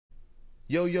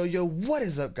Yo, what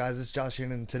is up, guys? It's Josh here,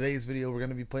 and in today's video, we're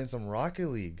going to be playing some Rocket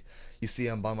League. You see,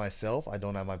 I'm by myself. I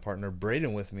don't have my partner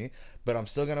Braden with me, but I'm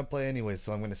still going to play anyway,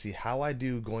 so I'm going to see how I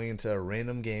do going into a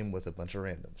random game with a bunch of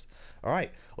randoms.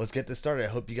 Alright, let's get this started. I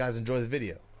hope you guys enjoy the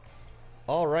video.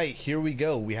 Alright, here we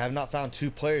go. We have not found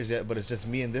two players yet, but it's just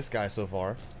me and this guy so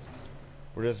far.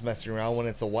 We're just messing around. When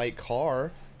it's a white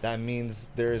car, that means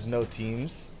there is no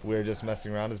teams. We're just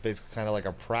messing around. It's basically kind of like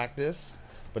a practice.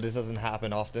 But this doesn't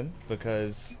happen often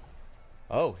because,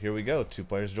 oh, here we go. Two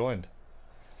players joined.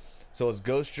 So it's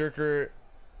GhostJerker,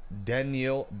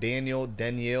 Daniel.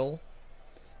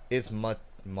 It's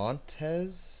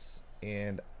Montez,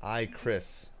 and I,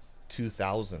 Chris,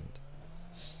 2000.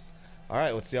 All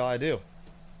right, let's see how I do.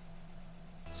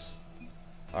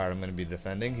 All right, I'm gonna be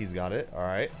defending. He's got it. All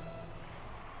right.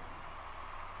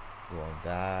 Going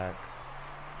back.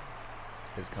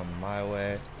 It's coming my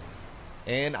way.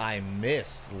 And I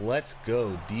missed. Let's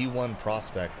go. D1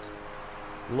 prospect.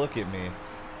 Look at me.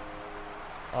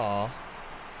 Aw.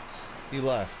 He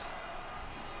left.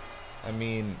 I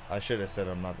mean, I should have said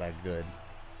I'm not that good.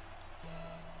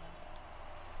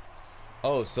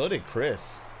 Oh, so did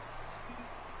Chris.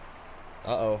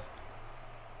 Uh-oh.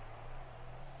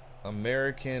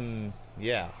 American...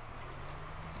 Yeah.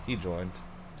 He joined.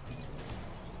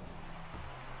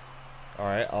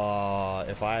 Alright,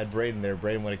 if I had Braden there,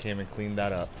 Braden would have came and cleaned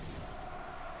that up.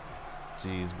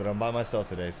 Jeez, but I'm by myself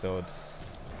today, so it's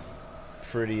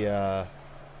pretty, I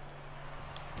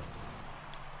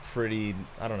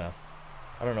don't know.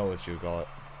 I don't know what you would call it.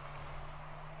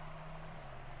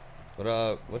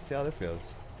 But, let's see how this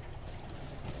goes.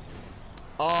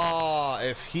 Oh,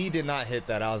 if he did not hit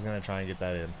that, I was going to try and get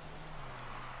that in.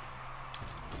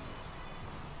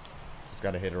 Just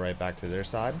got to hit it right back to their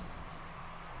side.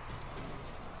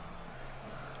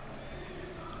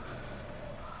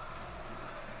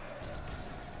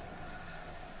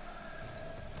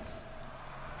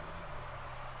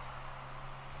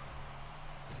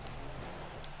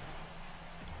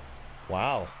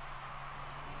 Wow.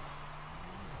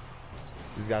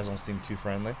 These guys don't seem too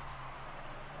friendly.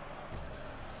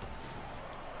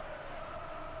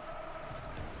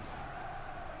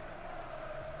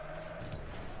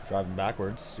 Driving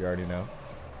backwards, you already know.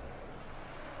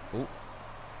 Ooh.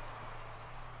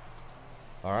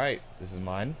 Alright, this is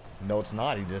mine. No, it's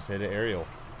not. He just hit an aerial.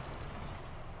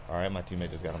 Alright, my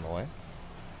teammate just got him away.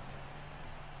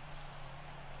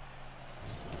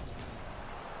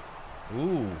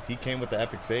 Ooh, he came with the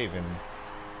epic save and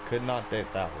could not hit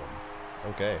that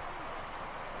one. Okay.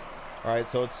 Alright,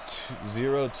 so it's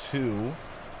 0-2.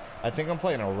 I think I'm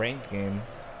playing a ranked game.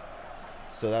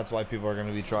 So that's why people are going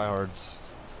to be tryhards.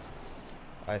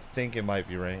 I think it might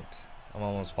be ranked. I'm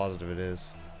almost positive it is.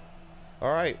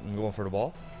 Alright, I'm going for the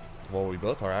ball. Well, we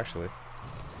both are actually.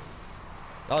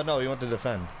 Oh no, he went to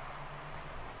defend.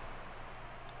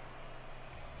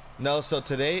 No, so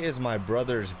today is my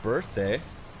brother's birthday,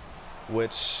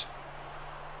 which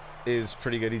is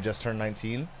pretty good. He just turned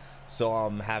 19, so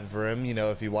I'm happy for him. You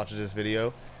know, if he watches this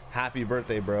video, happy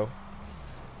birthday, bro.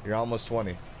 You're almost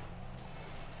 20.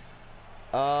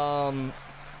 Last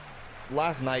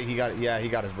night he got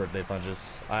his birthday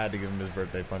punches. I had to give him his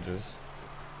birthday punches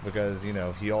because, you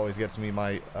know, he always gets me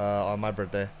my on my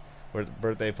birthday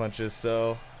birthday punches,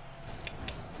 so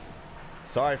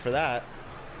sorry for that.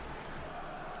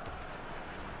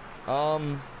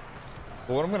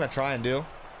 But what I'm gonna try and do,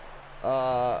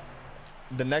 the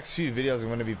next few videos I'm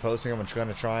gonna be posting, I'm just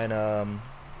gonna try and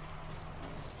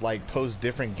like post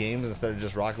different games instead of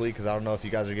just Rocket League, because I don't know if you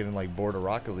guys are getting like bored of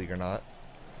Rocket League or not.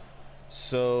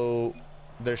 So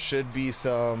there should be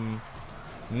some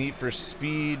Need for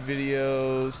Speed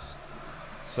videos,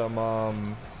 some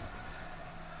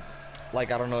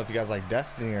like, I don't know if you guys like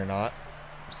Destiny or not,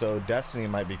 so Destiny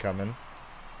might be coming.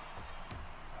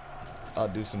 I'll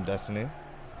do some Destiny.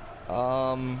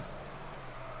 I'm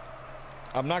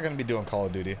not gonna be doing Call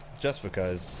of Duty just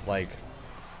because, like,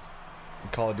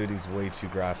 Call of Duty's way too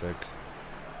graphic.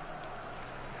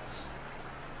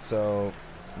 So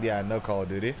yeah, no Call of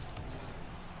Duty.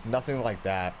 Nothing like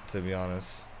that, to be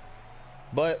honest.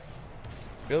 But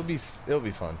it'll be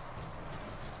fun.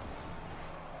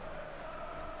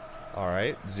 All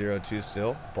right, 0-2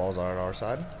 still. Balls are at our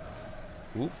side.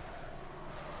 Oop.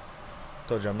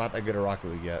 Told you I'm not that good at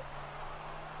Rocket League yet.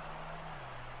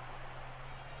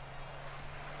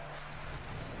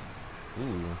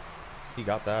 Ooh, he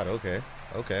got that. Okay,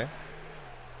 okay.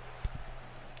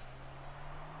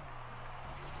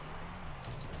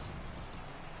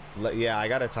 Yeah, I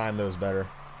gotta time those better.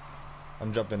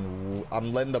 I'm jumping.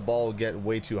 I'm letting the ball get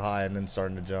way too high and then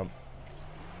starting to jump.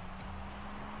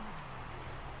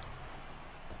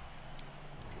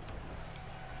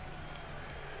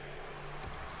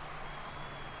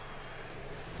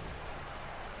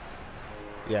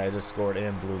 Yeah, he just scored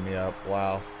and blew me up.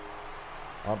 Wow.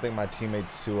 I don't think my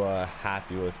teammate's too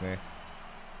happy with me.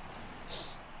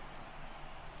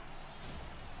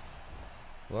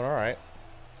 But alright.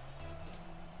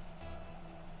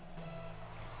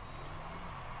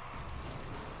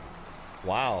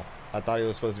 Wow. I thought he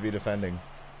was supposed to be defending.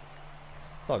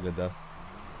 It's all good though.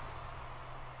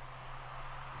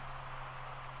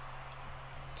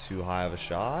 Too high of a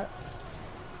shot.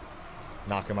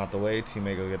 Knock him out the way.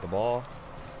 Teammate go get the ball.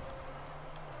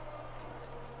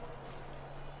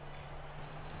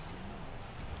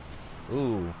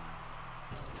 Ooh.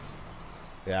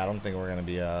 Yeah, I don't think we're gonna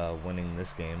be winning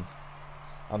this game.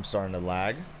 I'm starting to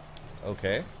lag.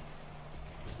 Okay.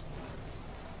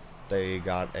 They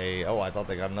got a... Oh, I thought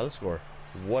they got another score.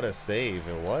 What a save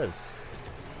it was.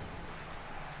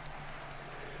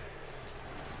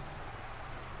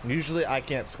 Usually I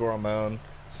can't score on my own.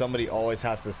 Somebody always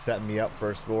has to set me up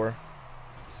for a score.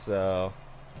 So...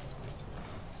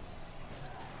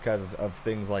 because of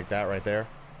things like that right there.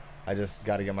 I just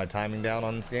got to get my timing down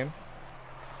on this game.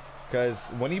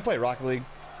 Because when you play Rocket League,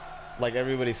 like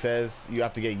everybody says, you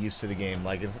have to get used to the game.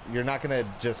 Like, you're not going to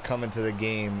just come into the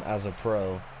game as a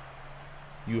pro.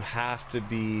 You have to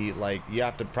be, like, you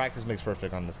have to practice makes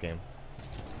perfect on this game.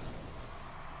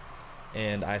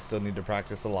 And I still need to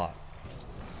practice a lot.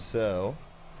 So,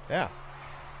 yeah.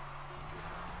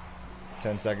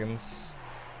 10 seconds.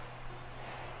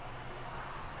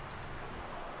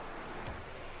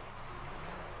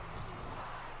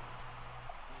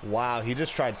 Wow, he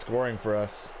just tried scoring for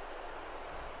us.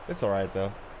 It's alright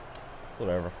though. It's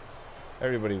whatever.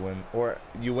 Everybody win. Or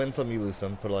you win some, you lose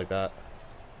some. Put it like that.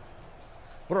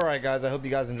 But alright guys, I hope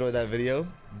you guys enjoyed that video.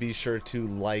 Be sure to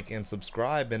like and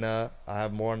subscribe, and I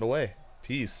have more on the way.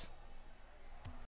 Peace.